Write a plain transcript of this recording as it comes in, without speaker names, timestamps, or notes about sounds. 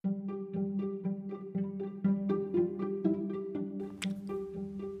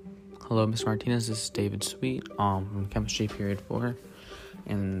Hello, Mr. Martinez. This is David Sweet from Chemistry Period 4,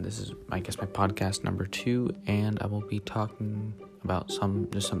 and this is, my podcast number 2, and I will be talking about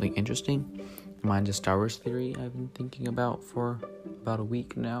something interesting. Mine's a Star Wars theory I've been thinking about for about a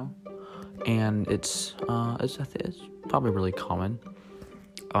week now, and it's probably really common,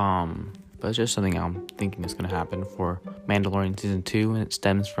 but it's just something I'm thinking is going to happen for Mandalorian Season 2, and it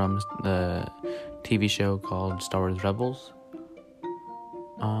stems from the TV show called Star Wars Rebels.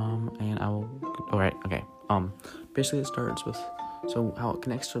 Basically it starts with, so how it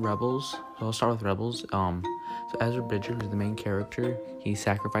connects to Rebels, so I'll start with Rebels. So Ezra Bridger, who's the main character, he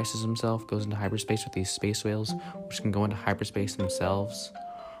sacrifices himself, goes into hyperspace with these space whales, which can go into hyperspace themselves.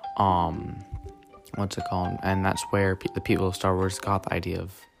 What's it called? And that's where the people of Star Wars got the idea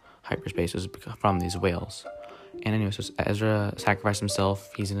of hyperspace, was from these whales. And anyway, so Ezra sacrificed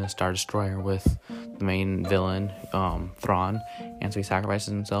himself. He's in a Star Destroyer with the main villain, Thrawn. And so he sacrifices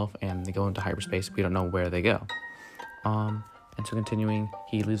himself, and they go into hyperspace. We don't know where they go. And so continuing,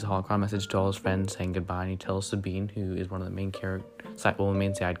 he leaves a holocron message to all his friends saying goodbye, and he tells Sabine, who is one of the main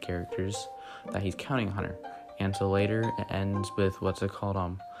side characters, that he's counting on her. And so later, it ends with,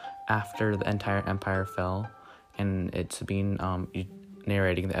 after the entire Empire fell, and it's Sabine,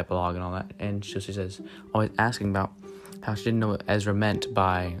 narrating the epilogue and all that, and she says, always asking about how she didn't know what Ezra meant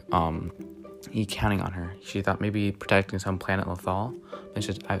by he counting on her. She thought maybe protecting some planet Lothal, and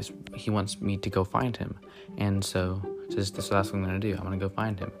she says, he wants me to go find him, and so says, so that's what I'm gonna do. I'm gonna go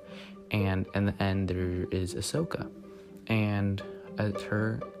find him. And in the end, there is Ahsoka, and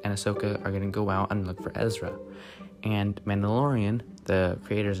her and Ahsoka are gonna go out and look for Ezra. And Mandalorian, the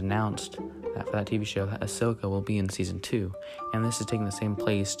creators announced that for that TV show, that Ahsoka will be in Season 2. And this is taking the same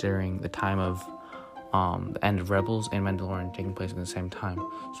place during the time of the end of Rebels and Mandalorian taking place at the same time.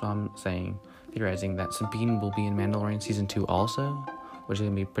 So I'm theorizing that Sabine will be in Mandalorian Season 2 also, which is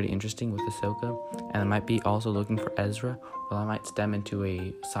going to be pretty interesting with Ahsoka. And I might be also looking for Ezra, or I might stem into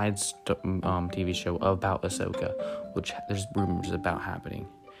a side TV show about Ahsoka, which there's rumors about happening.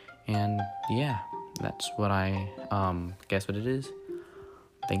 And yeah, that's what I guess what it is.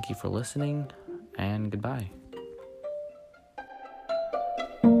 Thank you for listening, and goodbye.